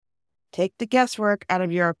Take the guesswork out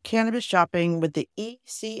of your cannabis shopping with the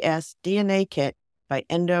ECS DNA Kit by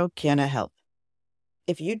Endo Canna Health.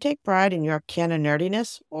 If you take pride in your canna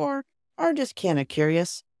nerdiness or are just canna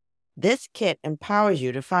curious, this kit empowers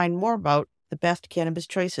you to find more about the best cannabis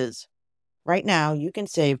choices. Right now, you can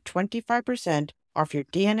save 25% off your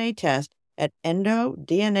DNA test at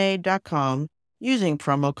endodna.com using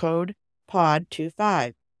promo code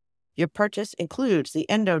POD25. Your purchase includes the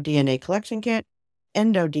Endo DNA Collection Kit,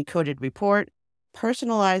 Endo Decoded Report,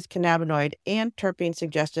 personalized cannabinoid and terpene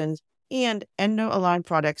suggestions, and Endo-aligned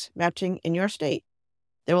products matching in your state.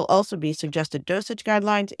 There will also be suggested dosage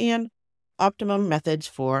guidelines and optimum methods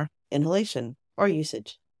for inhalation or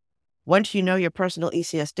usage. Once you know your personal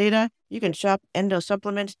ECS data, you can shop Endo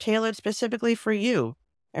supplements tailored specifically for you.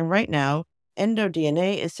 And right now, Endo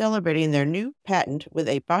DNA is celebrating their new patent with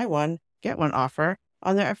a buy one, get one offer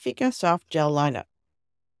on their Afika Soft Gel lineup.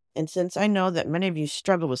 And since I know that many of you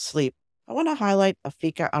struggle with sleep, I want to highlight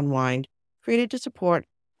Afika Unwind, created to support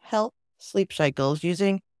health sleep cycles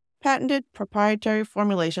using patented proprietary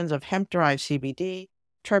formulations of hemp-derived CBD,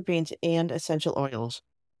 terpenes, and essential oils.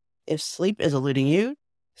 If sleep is eluding you,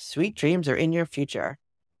 sweet dreams are in your future.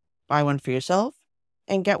 Buy one for yourself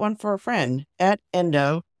and get one for a friend at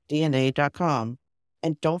endodna.com.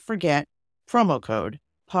 And don't forget promo code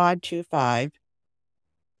POD25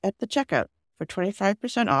 at the checkout for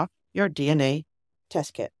 25% off your DNA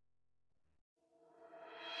test kit.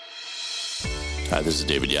 Hi, this is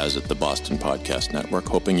David Yaz at the Boston Podcast Network,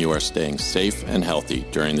 hoping you are staying safe and healthy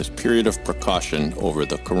during this period of precaution over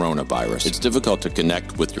the coronavirus. It's difficult to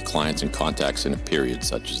connect with your clients and contacts in a period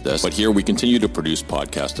such as this, but here we continue to produce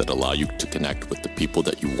podcasts that allow you to connect with the people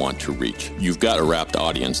that you want to reach. You've got a wrapped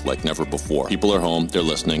audience like never before. People are home, they're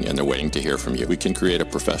listening, and they're waiting to hear from you. We can create a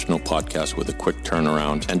professional podcast with a quick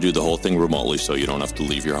turnaround and do the whole thing remotely so you don't have to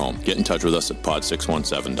leave your home. Get in touch with us at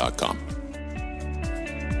pod617.com.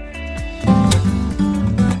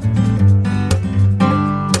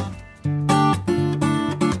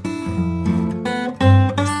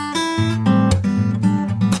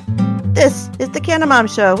 This is the Canna Mom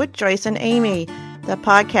Show with Joyce and Amy, the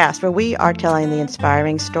podcast where we are telling the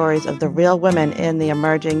inspiring stories of the real women in the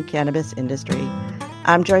emerging cannabis industry.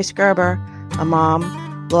 I'm Joyce Gerber, a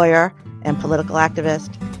mom, lawyer, and political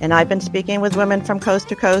activist, and I've been speaking with women from coast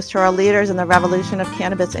to coast who are leaders in the revolution of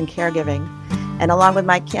cannabis and caregiving. And along with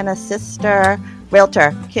my Canna sister,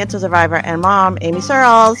 realtor, cancer survivor, and mom, Amy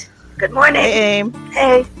Searles. Good morning. Hey, Amy.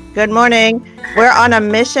 Hey. Good morning. We're on a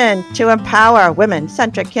mission to empower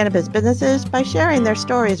women-centric cannabis businesses by sharing their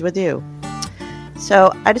stories with you.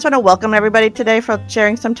 So I just want to welcome everybody today for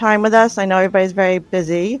sharing some time with us. I know everybody's very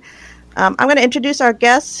busy. I'm going to introduce our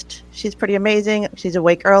guest. She's pretty amazing. She's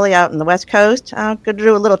awake early out in the West Coast. I'm going to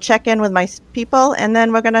do a little check-in with my people, and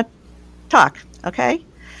then we're going to talk, okay?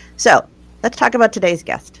 So let's talk about today's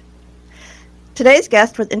guest. Today's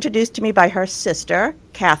guest was introduced to me by her sister,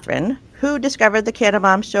 Catherine, who discovered the Canna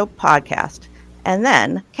Mom Show podcast. And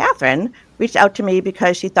then Catherine reached out to me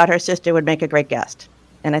because she thought her sister would make a great guest.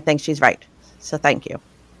 And I think she's right. So thank you.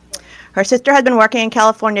 Her sister had been working in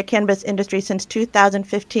California cannabis industry since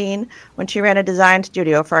 2015 when she ran a design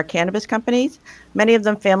studio for our cannabis companies, many of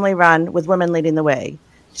them family run with women leading the way.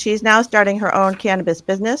 She's now starting her own cannabis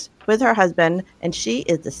business with her husband, and she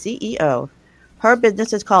is the CEO. Her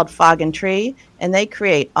business is called Fog and Tree, and they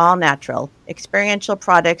create all-natural, experiential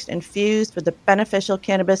products infused with the beneficial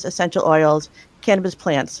cannabis essential oils. Cannabis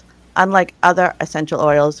plants, unlike other essential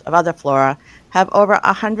oils of other flora, have over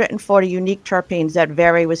 140 unique terpenes that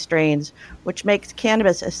vary with strains, which makes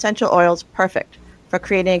cannabis essential oils perfect for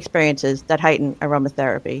creating experiences that heighten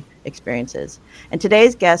aromatherapy experiences. And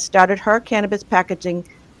today's guest started her cannabis packaging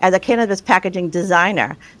as a cannabis packaging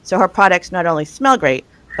designer, so her products not only smell great,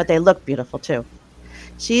 but they look beautiful too.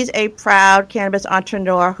 She's a proud cannabis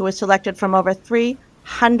entrepreneur who was selected from over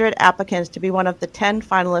 300 applicants to be one of the 10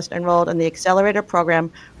 finalists enrolled in the Accelerator program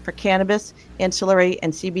for cannabis, ancillary,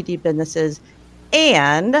 and CBD businesses.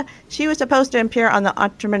 And she was supposed to appear on the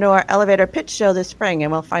Entrepreneur Elevator Pitch Show this spring,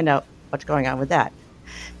 and we'll find out what's going on with that.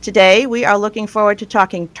 Today, we are looking forward to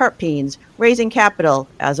talking terpenes, raising capital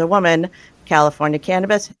as a woman, California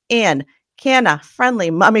cannabis, and Canna-friendly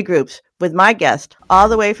mommy groups with my guest, all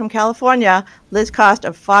the way from California, Liz Kost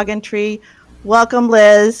of Fog and Tree. Welcome,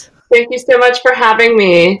 Liz. Thank you so much for having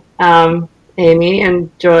me, Amy and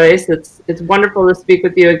Joyce. It's wonderful to speak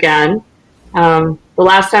with you again. The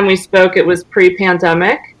last time we spoke, it was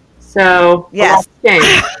pre-pandemic, so yes.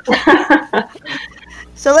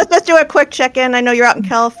 So let's do a quick check-in. I know you're out in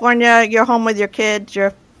California. You're home with your kids,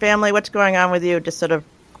 your family. What's going on with you, just sort of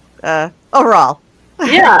overall?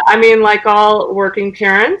 Yeah, I mean, like all working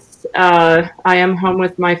parents, I am home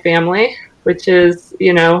with my family, which is,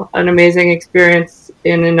 an amazing experience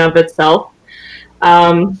in and of itself.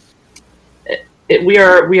 Um, we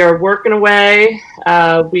are working away.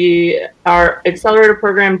 Our accelerator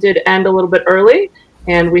program did end a little bit early,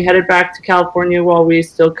 and we headed back to California while we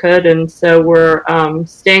still could. And so we're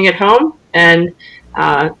staying at home and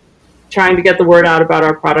trying to get the word out about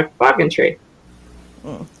our product, Bog and Tree.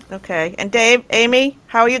 Okay. And Dave, Amy,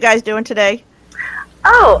 how are you guys doing today?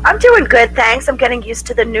 Oh, I'm doing good, thanks. I'm getting used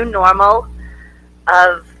to the new normal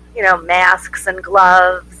of, masks and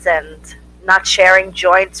gloves and not sharing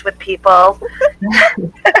joints with people.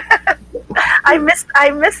 I miss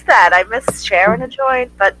that. I miss sharing a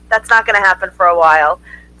joint, but that's not going to happen for a while.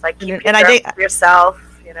 It's like keep yourself,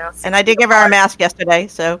 And I did give her a mask yesterday,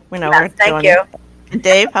 so we're thank you. And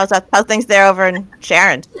Dave, how's things there over in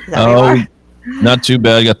Sharon? Not too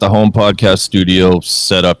bad. I got the home podcast studio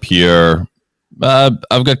set up here.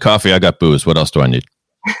 I've got coffee. I got booze. What else do I need?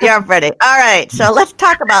 Yeah, I'm ready. All right, so let's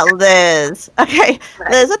talk about Liz. Okay,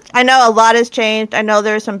 Liz, I know a lot has changed. I know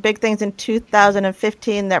there's some big things in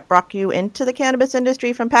 2015 that brought you into the cannabis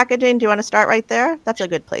industry from packaging. Do you want to start right there? That's a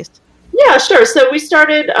good place. Yeah, sure. So we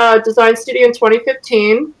started a design studio in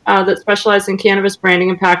 2015 that specialized in cannabis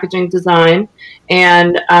branding and packaging design.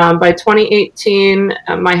 And by 2018,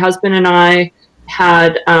 my husband and I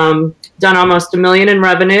had done almost $1 million in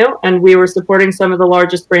revenue, and we were supporting some of the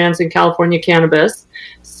largest brands in California cannabis.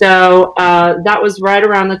 So that was right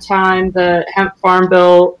around the time the Hemp Farm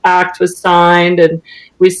Bill Act was signed, and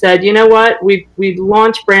we said, you know what, we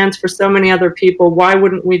launched brands for so many other people. Why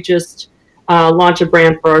wouldn't we just launch a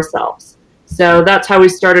brand for ourselves? So that's how we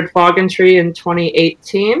started Fog and Tree in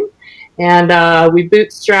 2018. And we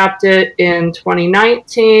bootstrapped it in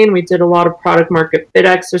 2019. We did a lot of product market fit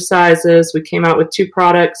exercises. We came out with 2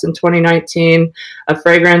 products in 2019, a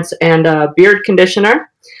fragrance and a beard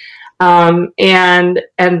conditioner. And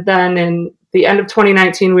then in the end of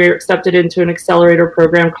 2019, we were accepted into an accelerator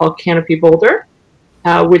program called Canopy Boulder,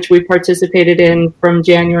 which we participated in from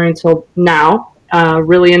January until now.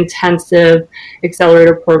 Really intensive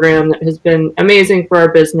accelerator program that has been amazing for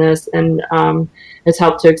our business and has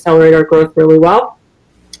helped to accelerate our growth really well.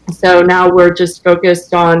 So now we're just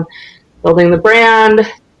focused on building the brand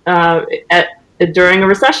during a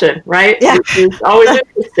recession, right? Yeah. Which is always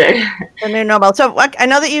interesting. The new normal. So I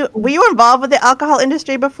know that were you involved with the alcohol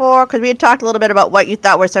industry before? Because we had talked a little bit about what you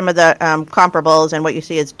thought were some of the comparables and what you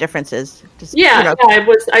see as differences.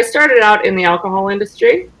 I started out in the alcohol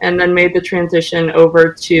industry and then made the transition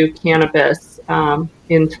over to cannabis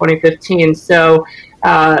in 2015. So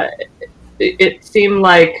it seemed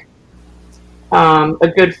like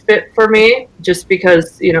a good fit for me, just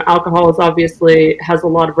because alcohol is obviously has a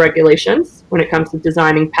lot of regulations when it comes to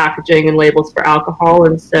designing packaging and labels for alcohol,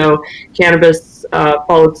 and so cannabis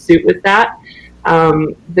followed suit with that.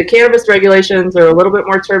 The cannabis regulations are a little bit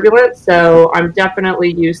more turbulent, so I'm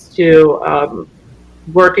definitely used to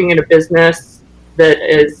working in a business that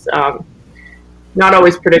is not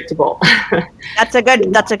always predictable. That's a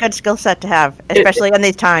good skill set to have, especially in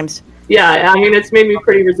these times. Yeah, I mean, it's made me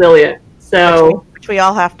pretty resilient. So which we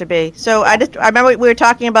all have to be. So I remember we were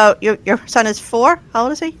talking about your son is 4. How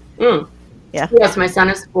old is he? Yeah. Yes, my son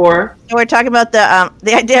is 4. So we're talking about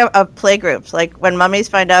the idea of play groups. Like when mummies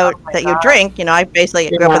find out that you drink, I basically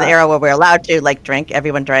grew up in the era where we were allowed to drink.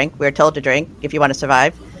 Everyone drank. We were told to drink if you want to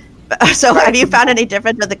survive. So have you found any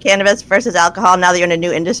difference with the cannabis versus alcohol now that you're in a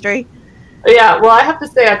new industry? Yeah, well, I have to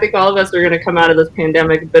say, I think all of us are going to come out of this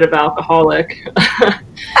pandemic a bit of alcoholic.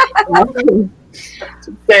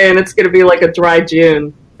 Saying it's going to be like a dry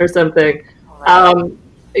June or something. So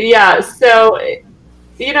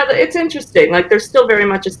it's interesting. Like, there's still very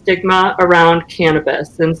much a stigma around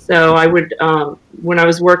cannabis, and so I would, when I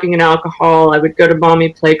was working in alcohol, I would go to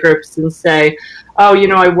mommy play groups and say, "Oh,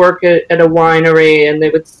 I work at a winery," and they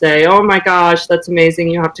would say, "Oh my gosh, that's amazing!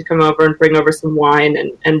 You have to come over and bring over some wine,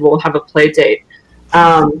 and we'll have a play date."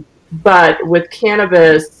 But with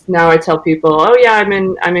cannabis, now I tell people, "Oh yeah, I'm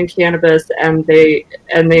in cannabis," and they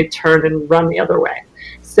turn and run the other way.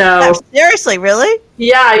 So seriously, really?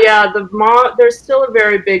 Yeah. There's still a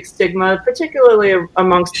very big stigma, particularly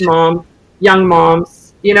amongst young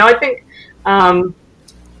moms. I think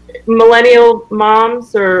millennial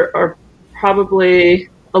moms are probably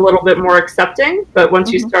a little bit more accepting, but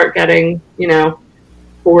once you start getting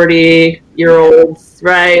 40-year-olds,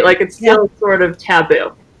 right? Like, it's still sort of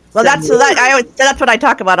taboo. Well, that's what I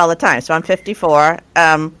talk about all the time. So I'm 54.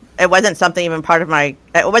 It wasn't something even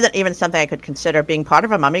something I could consider being part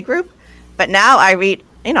of a mummy group. But now I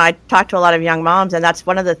talk to a lot of young moms, and that's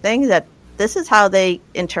one of the things that this is how they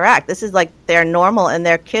interact. This is like their normal, and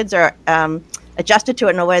their kids are adjusted to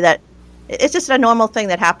it in a way that it's just a normal thing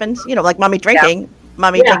that happens, like mommy drinking,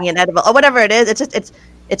 mommy taking an edible or whatever it is.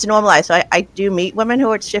 It's normalized. So I do meet women who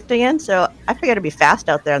are shifting in. So I figured it'd be fast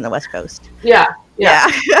out there on the West Coast. Yeah.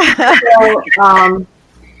 So,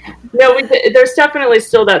 no, there's definitely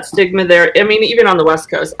still that stigma there. I mean, even on the West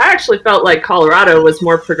Coast, I actually felt like Colorado was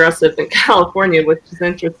more progressive than California, which is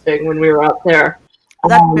interesting when we were out there.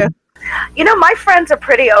 That's true. My friends are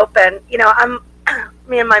pretty open.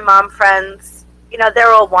 Me and my mom friends,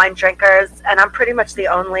 they're all wine drinkers, and I'm pretty much the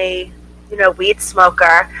only, weed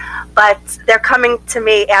smoker. But they're coming to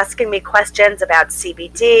me asking me questions about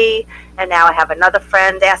CBD, and now I have another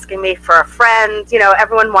friend asking me for a friend.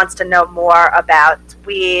 Everyone wants to know more about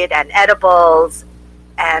weed and edibles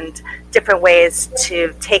and different ways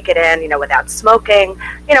to take it in, without smoking.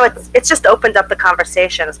 It's just opened up the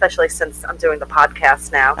conversation, especially since I'm doing the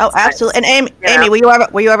podcast now. Oh, absolutely. And Amy,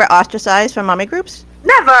 were you ever ostracized from mommy groups?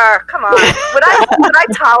 Never. Come on. Would I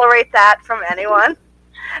tolerate that from anyone?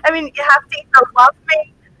 I mean, you have to either love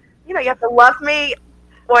me. You have to love me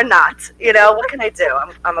or not. What can I do?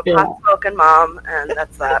 I'm a pot smoking mom, and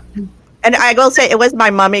that's that. And I will say, it was my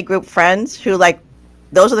mommy group friends who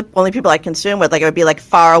those are the only people I consume with. It would be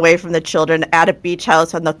far away from the children at a beach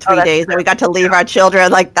house on the 3 days that we got to leave our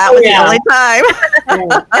children. That was the only time.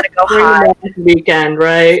 Gotta go high. Weekend,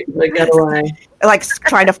 right? Get away.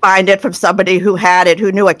 Trying to find it from somebody who had it,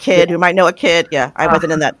 who knew a kid, who might know a kid. Yeah, I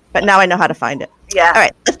wasn't in that. But now I know how to find it. Yeah. All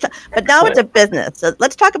right. But now it's a business. So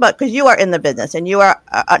let's talk about, because you are in the business and you are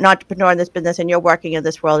an entrepreneur in this business and you're working in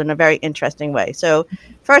this world in a very interesting way. So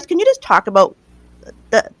first, can you just talk about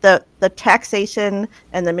the taxation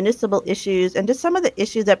and the municipal issues and just some of the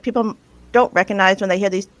issues that people don't recognize when they hear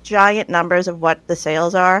these giant numbers of what the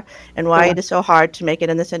sales are and why it is so hard to make it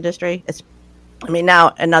in this industry?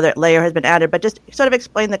 Now another layer has been added, but just sort of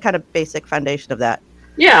explain the kind of basic foundation of that.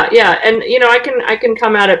 Yeah. And, I can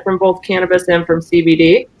come at it from both cannabis and from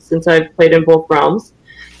CBD, since I've played in both realms.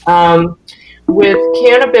 With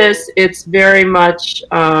cannabis, it's very much,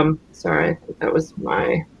 sorry, I think that was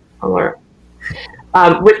my alert.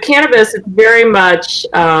 With cannabis, it's very much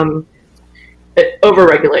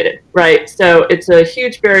overregulated, right? So it's a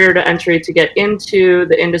huge barrier to entry to get into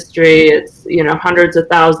the industry. It's, hundreds of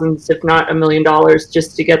thousands, if not $1 million,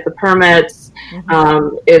 just to get the permits.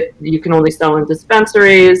 If you can only sell in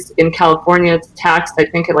dispensaries. In California, it's taxed, I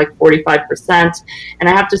think, at 45%. And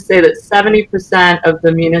I have to say that 70% of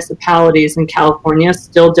the municipalities in California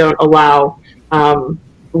still don't allow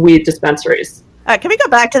weed dispensaries. All right, can we go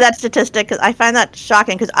back to that statistic? Because I find that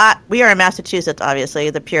shocking, because we are in Massachusetts, obviously,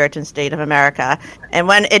 the Puritan state of America. And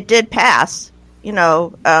when it did pass,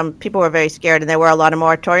 people were very scared and there were a lot of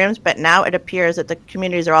moratoriums. But now it appears that the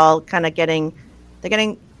communities are all kind of getting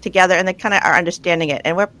together and they kind of are understanding it.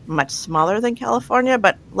 And we're much smaller than California.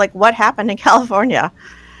 But what happened in California?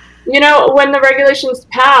 When the regulations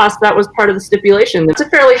passed, that was part of the stipulation. It's a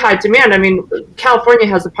fairly high demand. I mean, California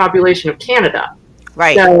has the population of Canada.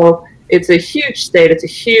 Right. So it's a huge state. It's a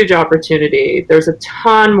huge opportunity. There's a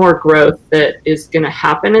ton more growth that is going to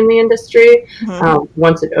happen in the industry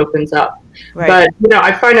once it opens up. Right. But,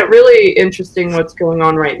 I find it really interesting what's going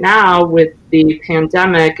on right now with the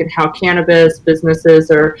pandemic and how cannabis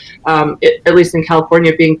businesses are, at least in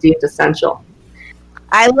California, being deemed essential.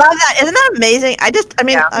 I love that. Isn't that amazing? I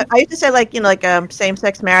used to say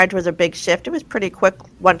same-sex marriage was a big shift. It was pretty quick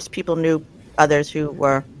once people knew others who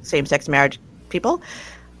were same-sex marriage people.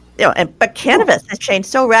 But cannabis has changed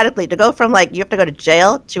so radically to go from you have to go to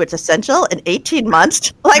jail to it's essential in 18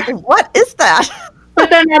 months. What is that? But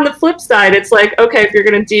then on the flip side, it's okay, if you're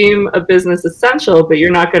going to deem a business essential, but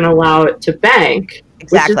you're not going to allow it to bank,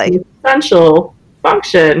 exactly, which is an essential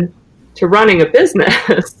function to running a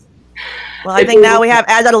business. Well, I think now we have,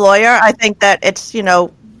 as a lawyer, I think that it's,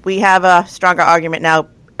 we have a stronger argument now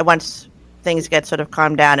once things get sort of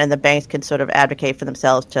calmed down and the banks can sort of advocate for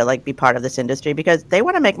themselves to be part of this industry because they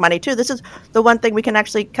want to make money too. This is the one thing we can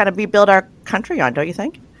actually kind of rebuild our country on, don't you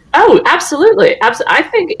think? Oh, absolutely. I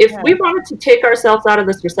think if we wanted to take ourselves out of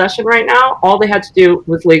this recession right now, all they had to do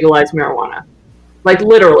was legalize marijuana.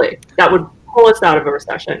 Literally, that would pull us out of a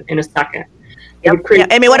recession in a second. Yep.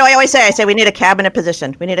 Amy, what do I always say? I say we need a cabinet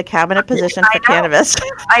position. We need a cabinet position for cannabis.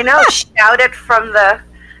 I know. Shout it from the,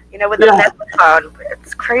 with the megaphone.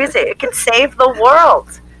 It's crazy. It could save the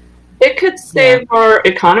world. It could save our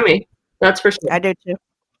economy. That's for sure. I do too.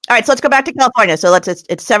 All right, so let's go back to California. So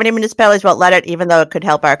it's 70 municipalities won't let it, even though it could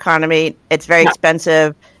help our economy. It's very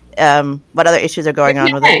expensive. What other issues are going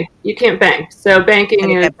on with it? You can't bank. So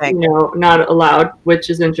banking is, not allowed, which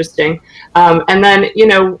is interesting. And then,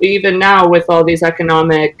 even now with all these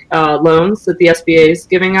economic loans that the SBA is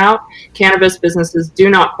giving out, cannabis businesses do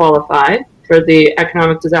not qualify. for the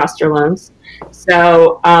economic disaster loans.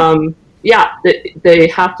 So, they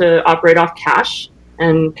have to operate off cash,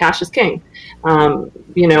 and cash is king.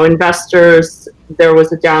 Investors, there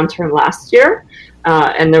was a downturn last year,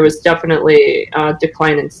 and there was definitely a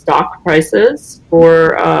decline in stock prices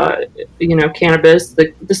for, cannabis.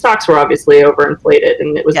 The stocks were obviously overinflated,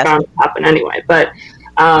 and it was bound to happen anyway. But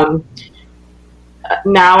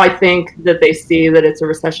now I think that they see that it's a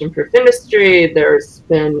recession-proof industry. There's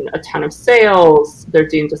been a ton of sales. They're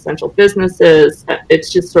deemed essential businesses. It's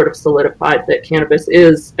just sort of solidified that cannabis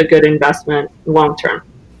is a good investment long-term.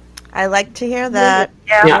 I like to hear that.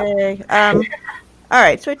 Yeah. All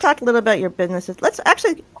right. So we talked a little about your businesses.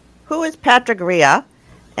 Who is Patrick Rhea,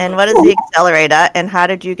 and what is the accelerator, and how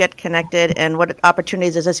did you get connected, and what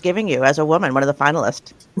opportunities is this giving you as a woman, one of the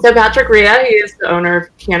finalists? So Patrick Rhea, he is the owner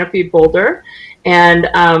of Canopy Boulder. And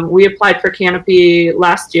we applied for Canopy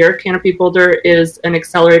last year. Canopy Boulder is an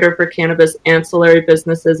accelerator for cannabis ancillary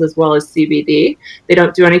businesses as well as CBD. They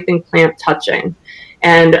don't do anything plant touching.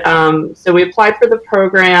 And so we applied for the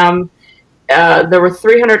program. There were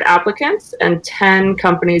 300 applicants and 10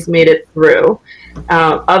 companies made it through.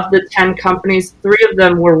 Of the 10 companies, 3 of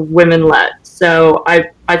them were women-led. So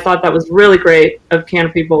I thought that was really great of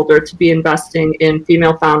Canopy Boulder to be investing in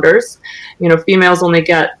female founders. Females only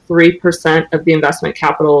get 3% of the investment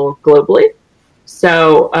capital globally.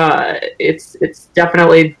 So it's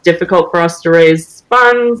definitely difficult for us to raise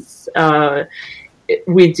funds.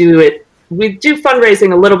 We do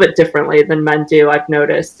fundraising a little bit differently than men do, I've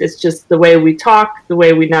noticed. It's just the way we talk, the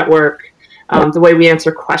way we network, the way we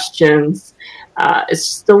answer questions. It's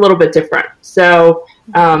just a little bit different. So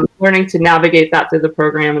learning to navigate that through the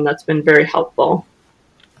program, and that's been very helpful.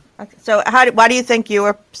 Okay. So why do you think you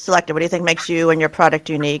were selected? What do you think makes you and your product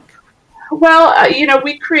unique? Well,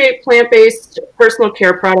 we create plant-based personal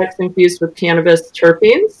care products infused with cannabis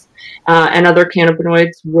terpenes and other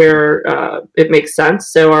cannabinoids where it makes sense.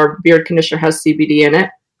 So our beard conditioner has CBD in it.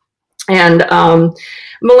 And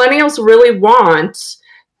millennials really want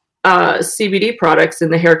CBD products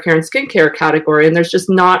in the hair care and skincare category, and there's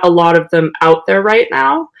just not a lot of them out there right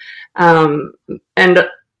now. And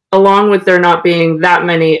along with there not being that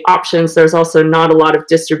many options, there's also not a lot of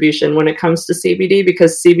distribution when it comes to CBD,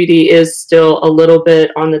 because CBD is still a little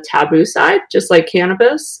bit on the taboo side, just like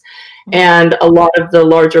cannabis. And a lot of the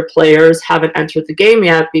larger players haven't entered the game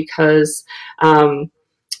yet because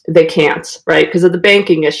they can't, right? Because of the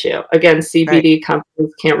banking issue. Again, CBD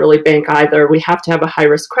companies can't really bank either. We have to have a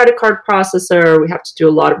high-risk credit card processor. We have to do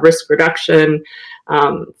a lot of risk reduction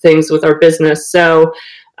things with our business. So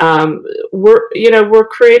we're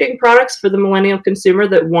creating products for the millennial consumer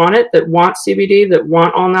that want it, that want CBD, that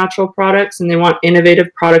want all natural products, and they want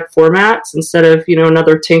innovative product formats instead of,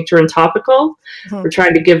 another tincture and topical. Mm-hmm. We're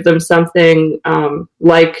trying to give them something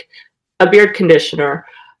like a beard conditioner,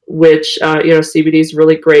 which CBD is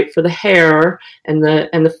really great for the hair and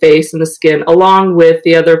the face and the skin, along with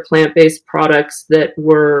the other plant-based products that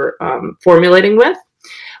we're formulating with.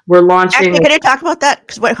 We're launching. Actually, can you talk about that?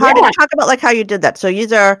 Did you talk about how you did that? So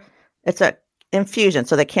it's a infusion.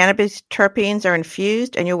 So the cannabis terpenes are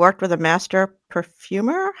infused, and you worked with a master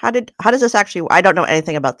perfumer. How does this actually? I don't know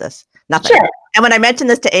anything about this. Nothing. Sure. And when I mentioned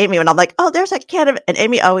this to Amy, and I'm like, "Oh, there's a cannabis," and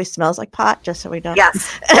Amy always smells like pot, just so we know.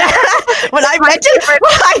 Yes. When I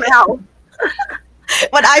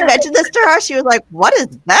mentioned this to her, she was like, "What is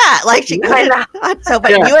that?" Like she couldn't. So,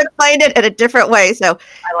 but you explained it in a different way. So,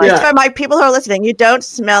 for my people who are listening, you don't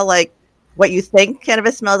smell like what you think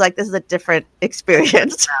cannabis smells like. This is a different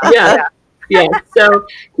experience. Yeah. So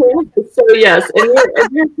yes, and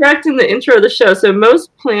you're correct in the intro of the show. So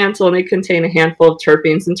most plants only contain a handful of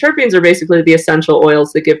terpenes, and terpenes are basically the essential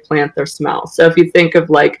oils that give plant their smell. So if you think of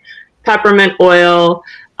like peppermint oil,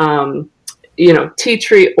 tea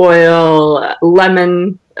tree oil,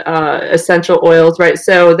 lemon essential oils, right?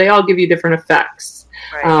 So they all give you different effects.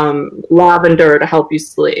 Right. Lavender to help you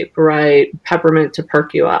sleep, right? Peppermint to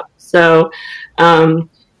perk you up. So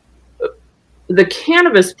the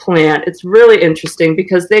cannabis plant, it's really interesting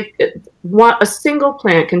because a single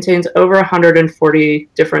plant contains over 140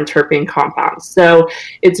 different terpene compounds. So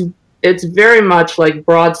it's very much like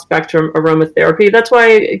broad spectrum aromatherapy. That's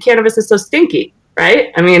why cannabis is so stinky,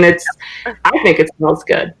 right? I mean, I think it smells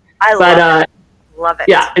good. Love it.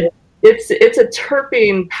 Yeah, it's a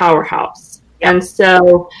terpene powerhouse. Yep. And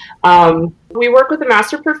so we work with a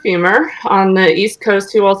master perfumer on the East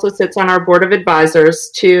Coast who also sits on our board of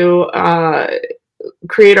advisors to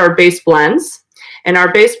create our base blends. And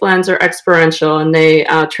our base blends are experiential, and they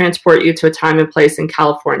transport you to a time and place in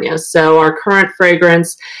California. So our current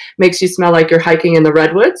fragrance makes you smell like you're hiking in the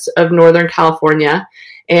redwoods of Northern California.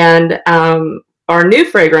 And our new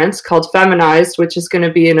fragrance called Feminized, which is going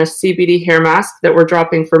to be in a CBD hair mask that we're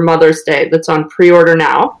dropping for Mother's Day. That's on pre-order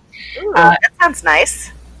now. Ooh, that sounds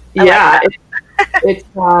nice. Yeah,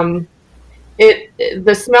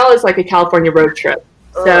 the smell is like a California road trip.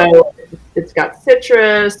 So it's got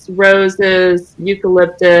citrus, roses,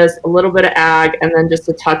 eucalyptus, a little bit of ag, and then just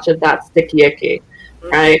a touch of that sticky icky,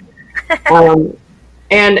 right?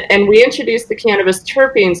 And we introduced the cannabis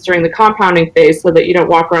terpenes during the compounding phase so that you don't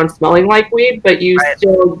walk around smelling like weed, but you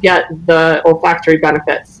still get the olfactory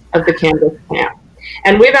benefits of the cannabis plant.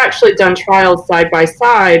 And we've actually done trials side by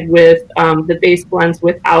side with the base blends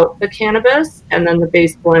without the cannabis and then the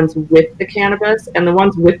base blends with the cannabis. And the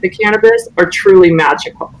ones with the cannabis are truly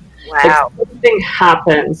magical. Wow. Like, something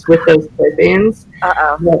happens with those terpenes.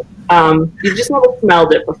 You just never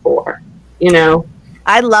smelled it before, you know?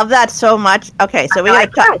 I love that so much. Okay, so I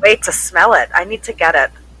can't wait to smell it. I need to get it.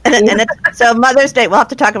 And so Mother's Day, we'll have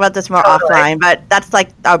to talk about this more offline, but that's like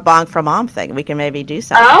our Bong for Mom thing. We can maybe do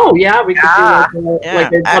something. Oh, yeah, we could do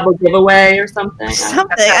like a double giveaway or something.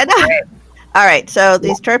 I know. All right, so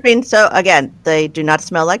these terpenes, so again, they do not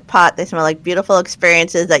smell like pot. They smell like beautiful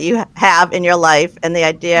experiences that you have in your life. And the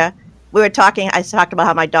idea, I talked about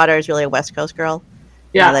how my daughter is really a West Coast girl.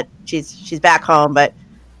 Yeah. You know, that she's back home, but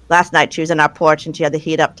last night she was in our porch and she had the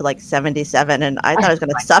heat up to like 77 and I thought I was going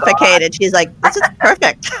to suffocate. God. And she's like, this is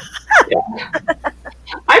perfect.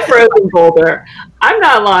 I froze in Boulder. I'm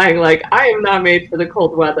not lying. Like, I am not made for the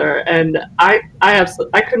cold weather. And I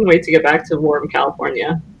couldn't wait to get back to warm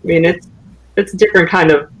California. I mean, it's a different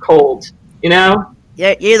kind of cold, you know?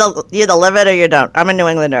 Yeah, you either live it or you don't. I'm a New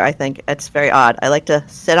Englander, I think. It's very odd. I like to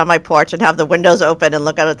sit on my porch and have the windows open and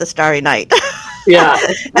look out at the starry night. Yeah.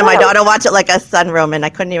 And my daughter wants it like a sunroom, and I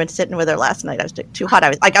couldn't even sit in with her last night. I was too hot. I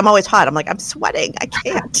was like, I'm always hot. I'm like, I'm sweating. I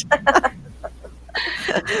can't.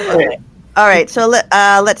 All right. So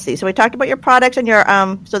let's see. So we talked about your products and your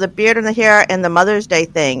so the beard and the hair and the Mother's Day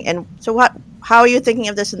thing. And so how are you thinking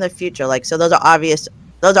of this in the future? Like, so those are obvious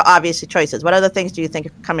choices. What other things do you think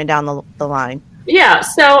are coming down the line? Yeah,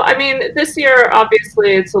 so I mean, this year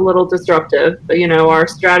obviously it's a little disruptive. You know, our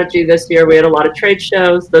strategy this year, we had a lot of trade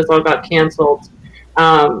shows; those all got canceled.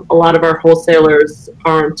 A lot of our wholesalers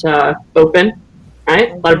aren't open, right?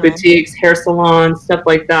 A lot of boutiques, hair salons, stuff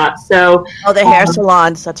like that. So, the hair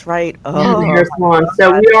salons, that's right. The hair salons. So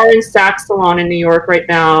we are in Saks Salon in New York right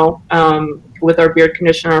now with our beard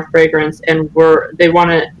conditioner, our fragrance, and they want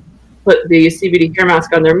to put the CBD hair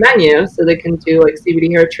mask on their menu so they can do like CBD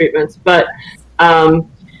hair treatments, but.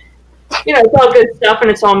 You know, it's all good stuff and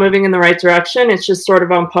it's all moving in the right direction. It's just sort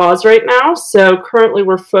of on pause right now. So currently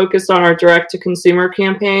we're focused on our direct-to-consumer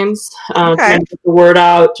campaigns, to get the word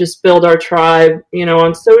out, just build our tribe, you know,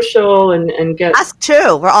 on social and get... Us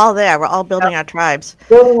too. We're all there. We're all building our tribes.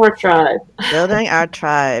 Building our tribe. Building our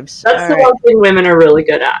tribes. That's the one thing women are really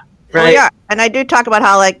good at, right? Yeah. And I do talk about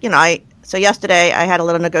how, like, you know, so yesterday I had a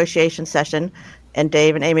little negotiation session and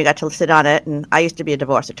Dave and Amy got to sit on it. And I used to be a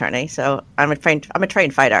divorce attorney, so I'm a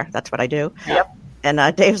trained fighter. That's what I do. Yep.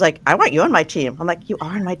 And Dave's like, I want you on my team. I'm like, you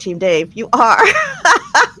are on my team, Dave. You are.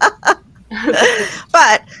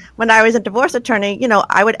 But when I was a divorce attorney, you know,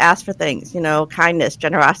 I would ask for things, you know, kindness,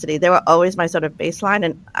 generosity. They were always my sort of baseline.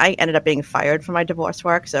 And I ended up being fired for my divorce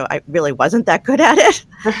work, so I really wasn't that good at it.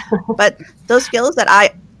 But those skills that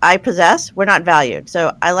I possess were not valued.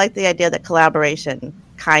 So I like the idea that collaboration,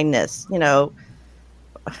 kindness, you know,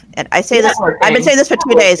 and I say this, I've been saying this for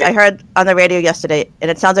 2 days. I heard on the radio yesterday,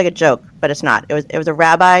 and it sounds like a joke, but it's not. It was a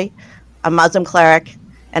rabbi, a Muslim cleric,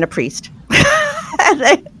 and a priest.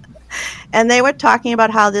 and they were talking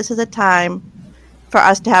about how this is a time for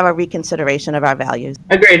us to have a reconsideration of our values.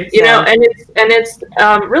 Agreed. You know, and it's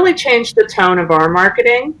really changed the tone of our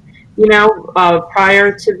marketing. You know,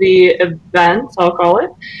 prior to the event, I'll call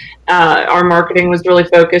it, our marketing was really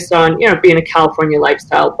focused on, you know, being a California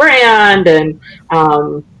lifestyle brand and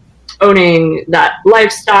owning that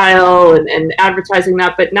lifestyle and advertising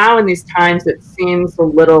that. But now in these times, it seems a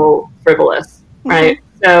little frivolous, right?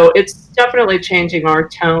 Mm-hmm. So it's definitely changing our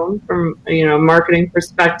tone from, you know, marketing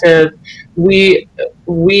perspective. We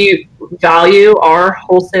value our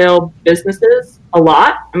wholesale businesses a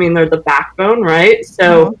lot. I mean, they're the backbone, right?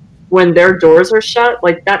 So when their doors are shut,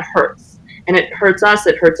 like, that hurts. And it hurts us,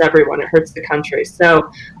 it hurts everyone, it hurts the country.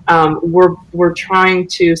 So we're trying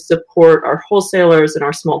to support our wholesalers and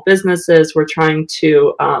our small businesses. We're trying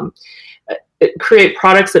to create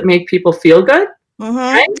products that make people feel good.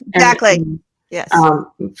 Right? Exactly. Yes.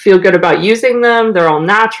 Feel good about using them. They're all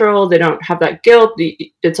natural. They don't have that guilt.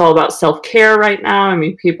 It's all about self-care right now. I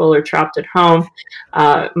mean, people are trapped at home.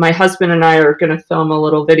 My husband and I are going to film a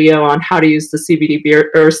little video on how to use the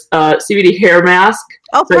CBD hair mask.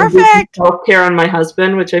 Oh, so perfect. Self-care on my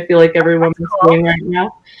husband, which I feel like everyone is doing right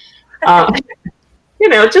now.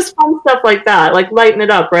 Just fun stuff like that, like lighten it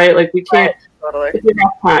up, right? Like we can't if you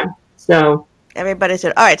have time. So everybody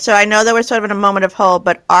said, all right, so I know that we're sort of in a moment of hold,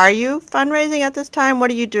 but are you fundraising at this time? What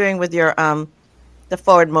are you doing with your the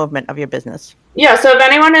forward movement of your business? Yeah, so if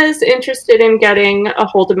anyone is interested in getting a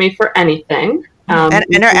hold of me for anything, and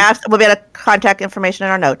we'll be able to contact information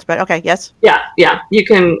in our notes, but okay, yes. Yeah. You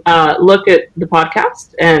can look at the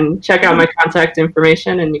podcast and check out my contact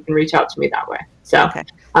information, and you can reach out to me that way. So,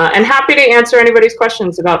 and happy to answer anybody's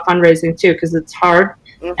questions about fundraising too, because it's hard.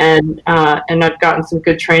 And I've gotten some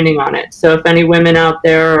good training on it. So if any women out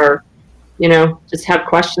there are, just have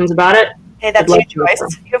questions about it. Hey, that's your choice.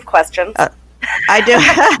 You have questions. I do.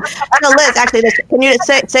 So Liz, actually, can you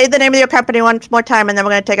say the name of your company one more time, and then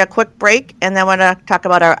we're going to take a quick break, and then we're going to talk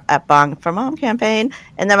about our Bong for Mom campaign,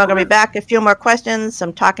 and then we're going to be back. A few more questions,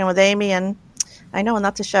 some talking with Amy, and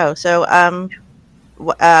that's a show. So,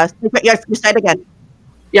 your site again.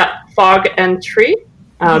 Yeah, Fog and Tree.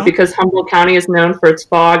 Because Humboldt County is known for its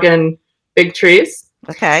fog and big trees.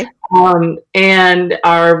 Okay. And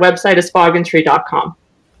our website is fogandtree.com.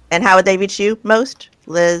 And how would they reach you most?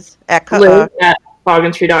 Liz at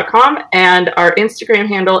fogandtree.com. And our Instagram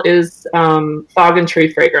handle is Fog and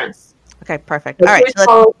Tree Fragrance. Okay, perfect. So all right. So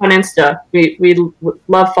follow us on Insta. We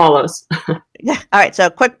love follows. Yeah. All right.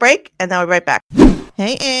 So quick break, and then we'll be right back.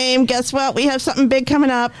 Hey, Aim, guess what? We have something big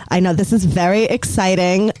coming up. I know this is very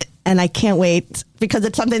exciting. And I can't wait. Because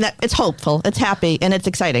it's something that it's hopeful, it's happy, and it's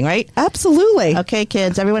exciting, right? Absolutely. Okay,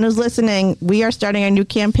 kids, everyone who's listening, we are starting a new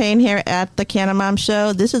campaign here at the Canna Mom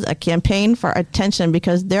Show. This is a campaign for attention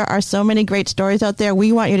because there are so many great stories out there.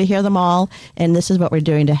 We want you to hear them all, and this is what we're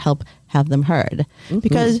doing to help have them heard.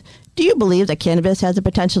 Because do you believe that cannabis has the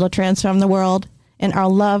potential to transform the world? And our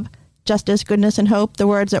love, justice, goodness, and hope, the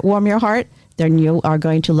words that warm your heart? Then you are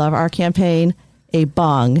going to love our campaign, A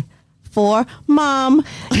Bong for Mom.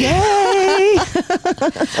 Yay!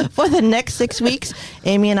 For the next 6 weeks,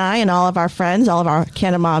 Amy and I and all of our friends, all of our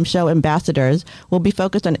Canna Mom Show ambassadors will be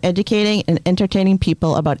focused on educating and entertaining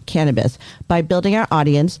people about cannabis by building our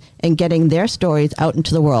audience and getting their stories out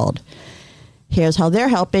into the world. Here's how they're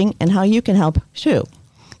helping and how you can help too.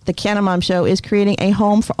 The Canna Mom Show is creating a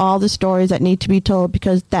home for all the stories that need to be told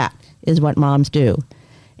because that is what moms do.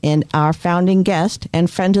 And our founding guest and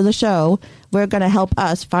friend of the show, we're going to help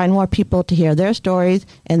us find more people to hear their stories,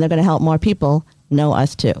 and they're going to help more people know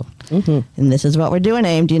us too. And this is what we're doing,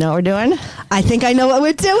 Aim. Do you know what we're doing? I think I know what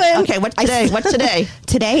we're doing. Okay, what's today? What's today?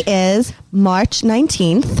 Today is March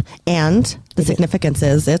 19th, and the significance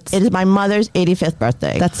is it is my mother's 85th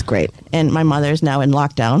birthday. That's great. And my mother's now in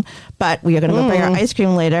lockdown, but we are going to go bring our ice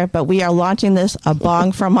cream later, but we are launching this A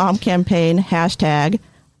Bong for Mom campaign, hashtag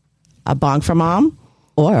A Bong for Mom.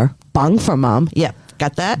 Or Bong for Mom. Yep.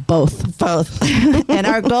 Got that? Both. And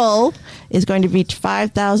our goal is going to reach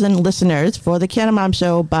 5,000 listeners for the Canna Mom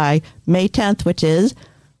Show by May 10th, which is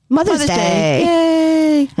Mother's Day.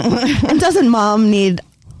 Yay! And doesn't Mom need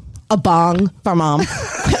a bong for Mom?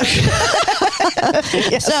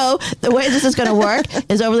 Yes. So the way this is going to work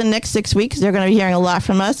is over the next 6 weeks, they're going to be hearing a lot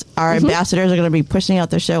from us. Our ambassadors are going to be pushing out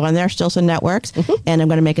the show on their social networks, and I'm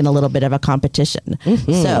going to make it a little bit of a competition.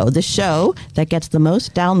 So the show that gets the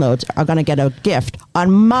most downloads are going to get a gift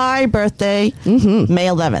on my birthday, May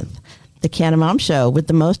 11th. The Canna Mom Show with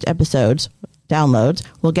the most downloads,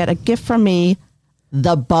 will get a gift from me,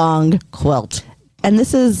 the Bong Quilt. And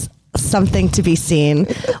this is something to be seen.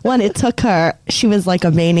 When it took her, she was like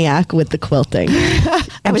a maniac with the quilting.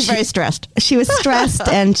 I was very stressed. She was stressed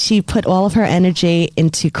and she put all of her energy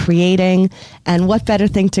into creating. And what better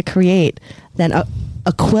thing to create than a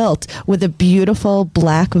quilt with a beautiful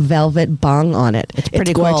black velvet bong on it. It's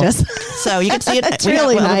pretty gorgeous. Cool. So you can see it. It's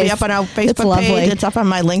really nice. It'll be up on our Facebook page. It's up on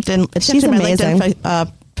my LinkedIn. She's amazing. My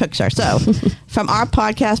LinkedIn picture. So from our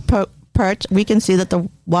podcast perch, we can see that the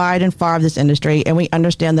wide and far of this industry, and we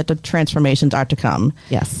understand that the transformations are to come.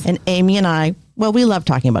 Yes. And Amy and I, well, we love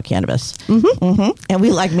talking about cannabis. And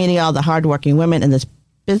we like meeting all the hardworking women in this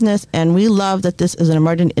business, and we love that this is an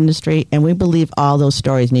emerging industry, and we believe all those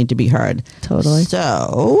stories need to be heard. Totally.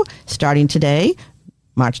 So, starting today,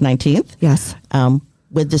 March 19th. Yes.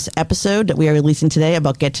 With this episode that we are releasing today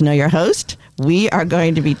about Get to Know Your Host, we are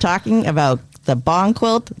going to be talking about the Bong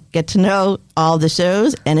Quilt, get to know all the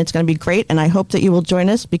shows, and it's going to be great. And I hope that you will join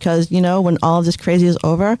us because, when all of this crazy is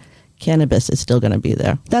over, cannabis is still going to be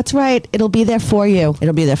there. That's right. It'll be there for you.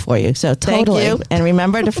 It'll be there for you. So Totally. thank you. And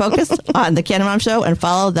remember to focus on the Canna Mom Show and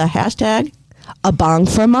follow the hashtag A bong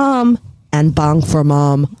for mom and bong for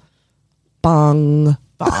mom. Bong.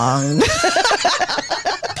 Bong.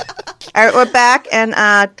 All right, we're back, and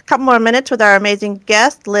a couple more minutes with our amazing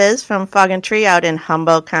guest, Liz from Fog and Tree out in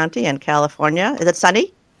Humboldt County in California. Is it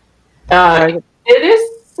sunny? It is.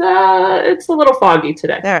 It's a little foggy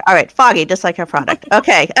today. There. All right, foggy, just like her product.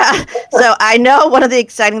 Okay. So I know one of the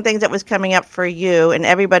exciting things that was coming up for you, and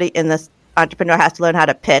everybody in this entrepreneur has to learn how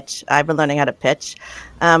to pitch. I've been learning how to pitch.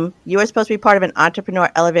 You were supposed to be part of an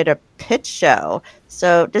entrepreneur elevator pitch show.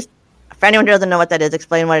 So just for anyone who doesn't know what that is,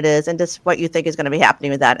 explain what it is and just what you think is going to be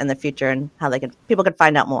happening with that in the future and how people can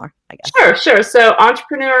find out more, I guess. Sure. So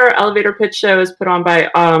Entrepreneur Elevator Pitch Show is put on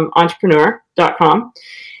by entrepreneur.com.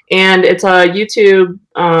 And it's a YouTube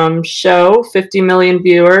show, 50 million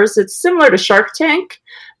viewers. It's similar to Shark Tank,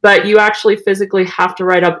 but you actually physically have to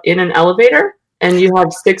ride up in an elevator and you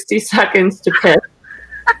have 60 seconds to pitch.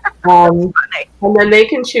 And then they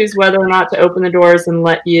can choose whether or not to open the doors and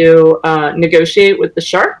let you negotiate with the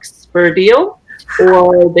sharks for a deal,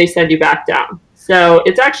 or they send you back down. So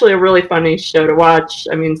it's actually a really funny show to watch.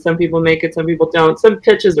 I mean, some people make it, some people don't. Some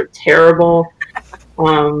pitches are terrible.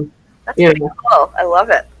 That's pretty cool. I love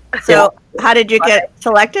it. So how did you get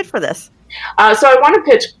selected for this? So I won a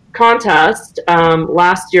pitch contest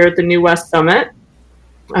last year at the New West Summit.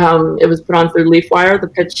 It was put on through LeafWire, the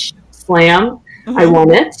Pitch Slam. Mm-hmm. I won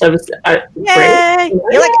it. So it was great.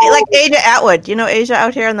 You're like Asia Atwood. You know Asia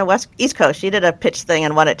out here on the East Coast? She did a pitch thing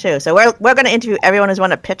and won it too. So we're going to interview everyone who's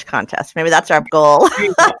won a pitch contest. Maybe that's our goal.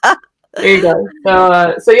 There you go.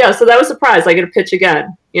 So that was a prize. I get a pitch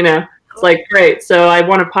again. You know, it's like great. So I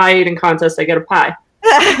won a pie eating contest. I get a pie.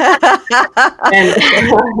 And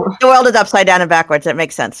the world is upside down and backwards. It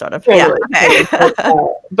makes sense, sort of. Totally. Yeah. Okay.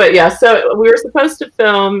 But yeah, so we were supposed to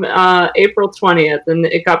film April 20th, and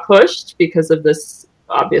it got pushed because of this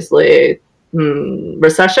obviously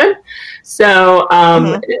recession. So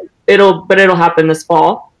it'll happen this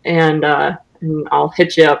fall, and I'll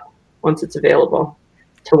hit you up once it's available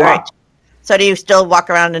to watch. Right. So do you still walk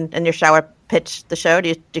around in your shower, pitch the show? Do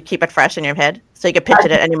you keep it fresh in your head so you can pitch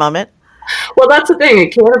it at any moment? Well, that's the thing.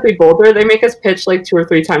 At Canopy Boulder, they make us pitch like 2 or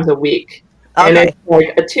 3 times a week. Okay. And it's like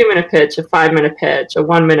a 2-minute pitch, a 5-minute pitch, a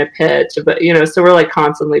 1-minute pitch. But, so we're like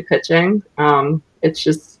constantly pitching.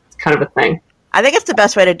 It's kind of a thing. I think it's the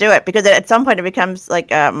best way to do it because at some point it becomes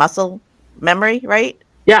like a muscle memory, right?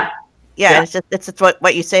 Yeah. Yeah. It's just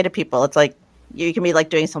what you say to people. It's like you can be like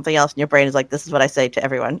doing something else and your brain is like, this is what I say to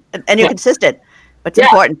everyone. And you're consistent. But it's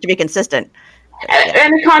important to be consistent.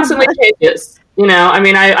 And it constantly changes.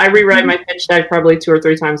 I rewrite my pitch deck probably 2 or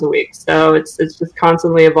 3 times a week. So it's just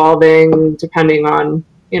constantly evolving depending on,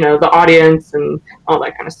 the audience and all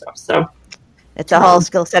that kind of stuff. So it's a whole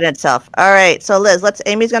skill set in itself. All right. So Liz,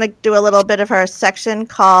 Amy's going to do a little bit of her section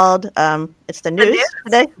called, it's the news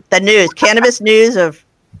today. The news, cannabis news of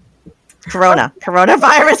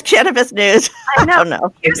coronavirus cannabis news. I know. Oh,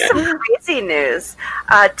 no. Here's some crazy news.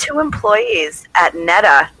 2 employees at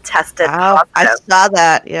Netta tested positive. I saw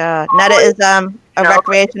that. Yeah. Netta is a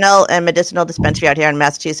recreational and medicinal dispensary out here in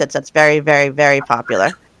Massachusetts that's very, very, very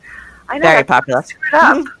popular. I know. Very popular. Screwed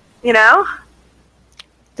up,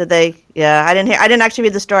 Did they? Yeah. I didn't actually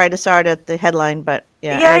read the story. I just saw it at the headline, but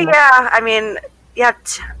yeah. Yeah. I mean,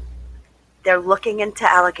 they're looking into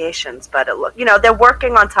allegations, but they're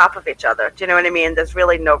working on top of each other. Do you know what I mean? There's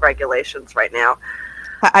really no regulations right now.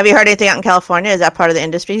 Have you heard anything out in California? Is that part of the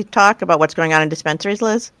industry talk about what's going on in dispensaries,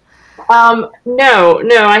 Liz? No,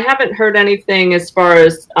 I haven't heard anything as far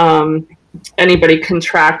as anybody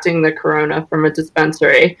contracting the corona from a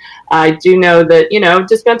dispensary. I do know that,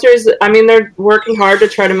 dispensaries, they're working hard to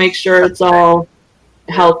try to make sure it's all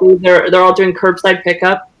healthy. They're all doing curbside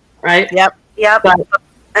pickup, right? Yep. But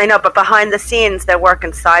I know, but behind the scenes, they're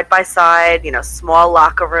working side by side, small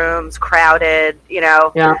locker rooms, crowded,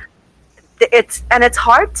 Yeah. It's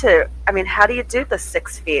hard to, how do you do the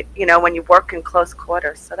 6 feet, when you work in close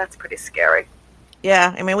quarters? So that's pretty scary.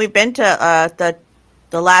 Yeah. We've been to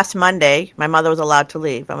the last Monday. My mother was allowed to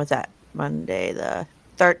leave. When was that? Monday the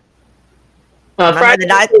 3rd. Friday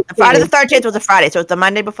the 13th was a Friday. So it was the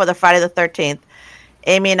Monday before the Friday the 13th.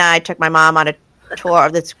 Amy and I took my mom on a tour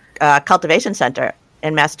of this cultivation center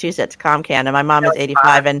in Massachusetts, ComCan, and my mom is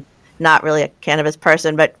 85 and not really a cannabis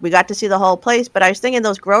person, but we got to see the whole place. But I was thinking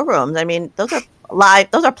those grow rooms, those are live,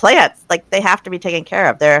 those are plants. Like they have to be taken care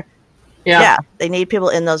of. They need people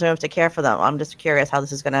in those rooms to care for them. I'm just curious how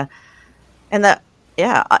this is going to,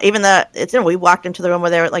 we walked into the room where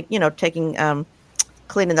they were like, taking,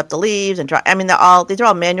 cleaning up the leaves and dry. These are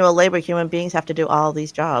all manual labor. Human beings have to do all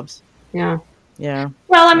these jobs. Yeah. Yeah.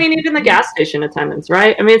 Well, I mean, even the gas station attendants,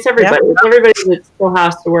 right? I mean, it's everybody. Yep. It's everybody that still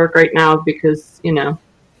has to work right now because,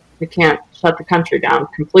 they can't shut the country down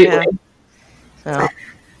completely. Yeah. So, all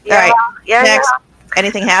Yeah. right. Yeah. Next,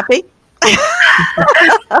 anything happy?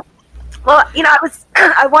 Well,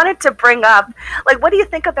 I wanted to bring up, like, what do you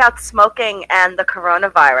think about smoking and the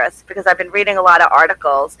coronavirus? Because I've been reading a lot of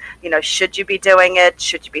articles. Should you be doing it?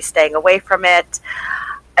 Should you be staying away from it?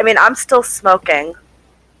 I mean, I'm still smoking,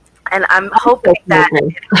 and I'm hoping that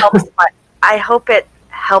it helps I hope it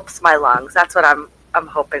helps my lungs. That's what I'm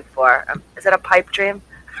hoping for. Is it a pipe dream?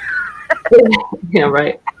 Yeah,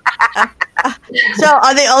 right. So,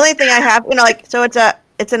 the only thing I have, so it's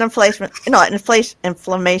an inflammation.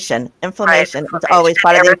 Inflammation. Right, It's always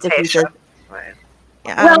part of the diseases. Right.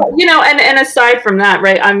 Well, and aside from that,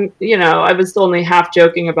 right, I was only half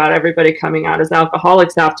joking about everybody coming out as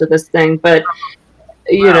alcoholics after this thing, but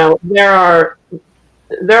there are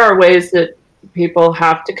ways that people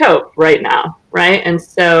have to cope right now, right? And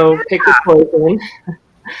so pick your poison.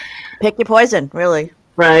 Pick your poison, really.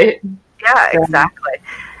 Right? Yeah, exactly.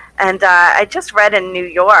 And I just read in New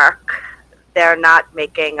York, they're not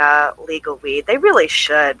making legal weed. They really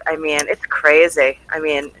should. I mean, it's crazy. I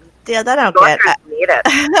mean, yeah, that I don't get. Need it.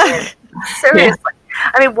 I mean, seriously.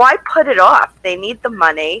 Yeah. I mean, why put it off? They need the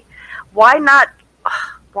money. Why not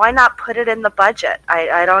put it in the budget?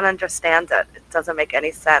 I don't understand it. It doesn't make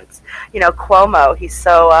any sense. Cuomo, he's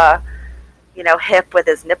so hip with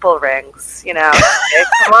his nipple rings.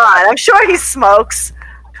 Come on. I'm sure he smokes.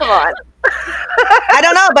 Come on. I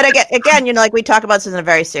don't know, but again, like we talk about this in a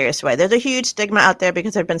very serious way. There's a huge stigma out there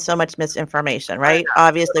because there's been so much misinformation, right?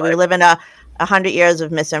 Obviously, we live in 100 years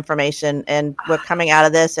of misinformation, and we're coming out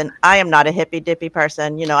of this. And I am not a hippy dippy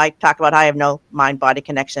person. I talk about how I have no mind body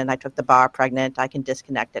connection. I took the bar pregnant. I can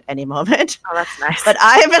disconnect at any moment. Oh, that's nice. But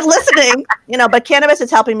I have been listening. But cannabis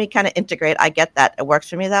is helping me kind of integrate. I get that it works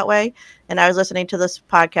for me that way. And I was listening to this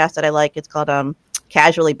podcast that I like. It's called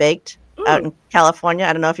Casually Baked. Out in California.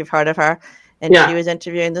 I don't know if you've heard of her. And she was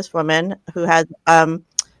interviewing this woman who has,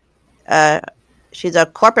 she's a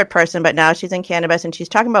corporate person, but now she's in cannabis, and she's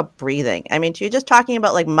talking about breathing. I mean, she's just talking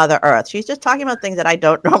about like Mother Earth. She's just talking about things that I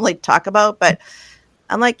don't normally talk about, but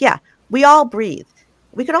I'm like, yeah, we all breathe.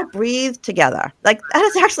 We could all breathe together. Like that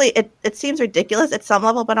is actually, it seems ridiculous at some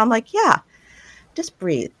level, but I'm like, yeah, just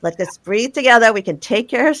breathe. Let's just breathe together. We can take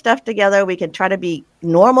care of stuff together. We can try to be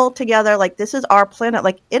normal together. Like this is our planet.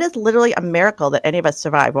 Like it is literally a miracle that any of us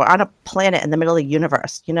survive. We're on a planet in the middle of the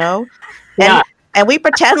universe, Yeah. And we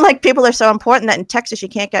pretend like people are so important that in Texas you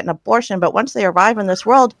can't get an abortion, but once they arrive in this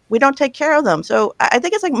world, we don't take care of them. So I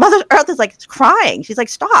think it's like Mother Earth is like crying. She's like,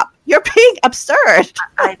 stop. You're being absurd.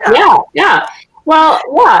 I know. Yeah. Well,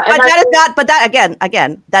 yeah. But that is not, but that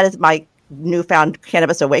again, that is my newfound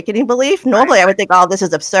cannabis awakening belief. Normally I would think, oh, this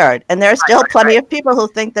is absurd. And there are still plenty of people who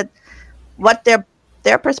think that what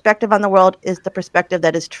their perspective on the world is the perspective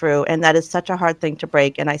that is true. And that is such a hard thing to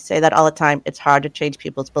break. And I say that all the time. It's hard to change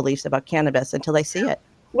people's beliefs about cannabis until they see it.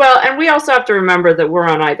 Well, and we also have to remember that we're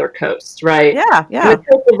on either coast, right? Yeah. We're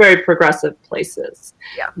both very progressive places.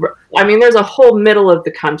 Yeah. I mean, there's a whole middle of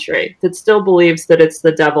the country that still believes that it's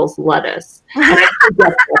the devil's lettuce. And I think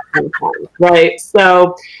that's sometimes, right?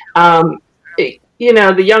 So,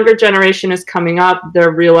 the younger generation is coming up.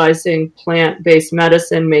 They're realizing plant-based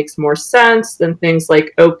medicine makes more sense than things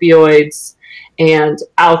like opioids and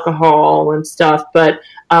alcohol and stuff. But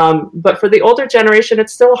for the older generation,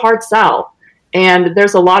 it's still a hard sell. And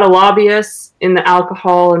there's a lot of lobbyists in the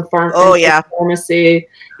alcohol and pharmacy.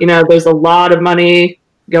 There's a lot of money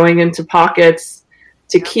going into pockets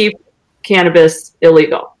to keep cannabis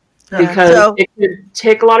illegal because it could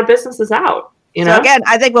take a lot of businesses out. So again,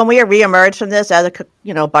 I think when we reemerge from this as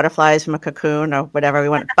butterflies from a cocoon or whatever we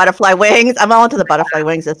want, butterfly wings. I'm all into the butterfly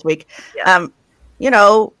wings this week. Yeah.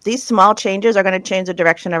 These small changes are going to change the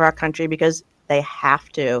direction of our country because they have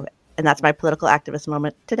to. And that's my political activist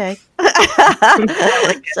moment today.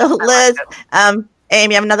 So Liz,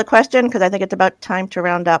 Amy, you have another question? Because I think it's about time to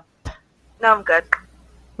round up. No, I'm good.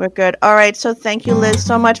 We're good. All right. So thank you, Liz,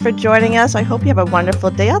 so much for joining us. I hope you have a wonderful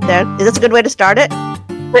day out there. Is this a good way to start it?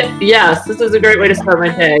 Yes, this is a great way to start my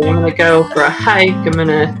day. I'm going to go for a hike. I'm going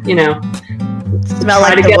to, smell try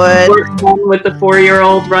like to the get wood. work done with the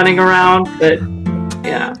 4-year-old running around. But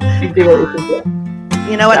yeah, we do what we can do.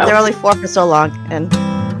 You know what? They're only 4 for so long, and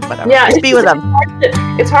whatever. Yeah, just be with them.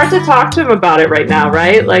 It's hard to talk to him about it right now,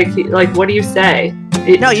 right? Like what do you say?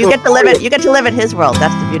 No, you get to live it. You get to live in his world.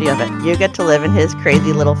 That's the beauty of it. You get to live in his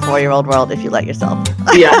crazy little 4-year-old world if you let yourself.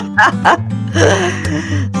 Yeah.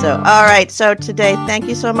 So, all right. So today, thank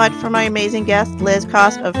you so much for my amazing guest, Liz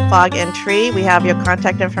Kost of Fog and Tree. We have your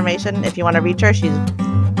contact information if you want to reach her. She's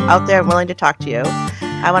out there and willing to talk to you.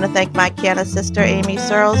 I want to thank my Canna sister, Amy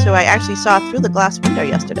Searles, who I actually saw through the glass window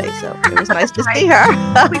yesterday, so it was nice to see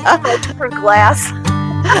her. We spoke through glass.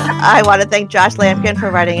 I want to thank Josh Lampkin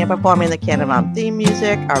for writing and performing the Canna Mom theme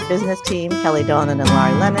music, our business team, Kelly Dolan and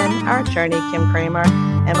Laurie Lennon, our attorney, Kim Kramer,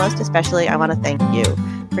 and most especially, I want to thank you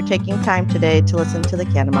for taking time today to listen to the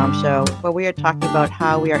Canna Mom Show, where we are talking about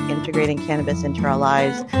how we are integrating cannabis into our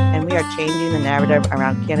lives, and we are changing the narrative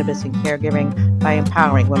around cannabis and caregiving by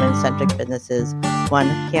empowering women-centric businesses, one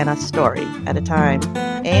Canna story at a time.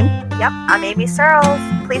 Aim? Yep, I'm Amy Searles.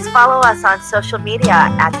 Please follow us on social media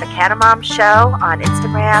at The Canna Mom Show on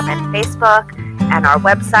Instagram and Facebook, and our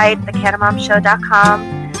website, thecannamomshow.com,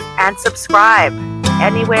 and subscribe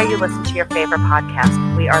anywhere you listen to your favorite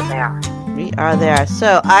podcast. We are there. We are there.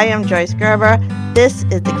 So I am Joyce Gerber. This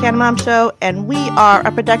is The Canna Mom Show, and we are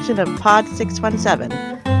a production of Pod 617,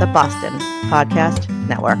 the Boston Podcast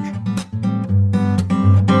Network.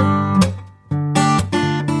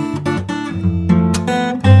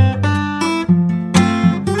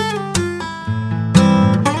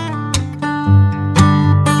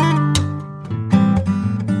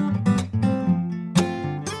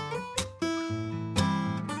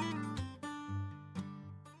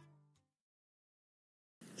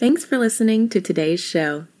 Thanks for listening to today's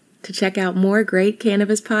show. To check out more great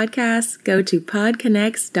cannabis podcasts, go to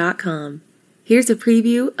podconnects.com. Here's a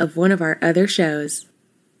preview of one of our other shows.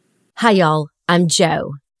 Hi, y'all. I'm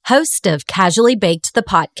Jo, host of Casually Baked, the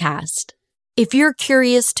podcast. If you're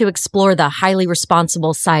curious to explore the highly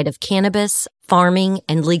responsible side of cannabis, farming,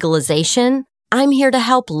 and legalization, I'm here to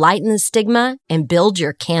help lighten the stigma and build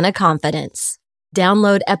your canna confidence.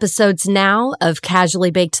 Download episodes now of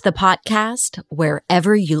Casually Baked, the podcast,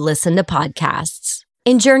 wherever you listen to podcasts.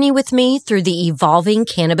 And journey with me through the evolving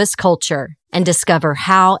cannabis culture and discover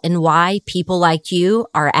how and why people like you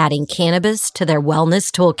are adding cannabis to their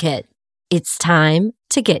wellness toolkit. It's time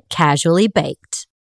to get casually baked.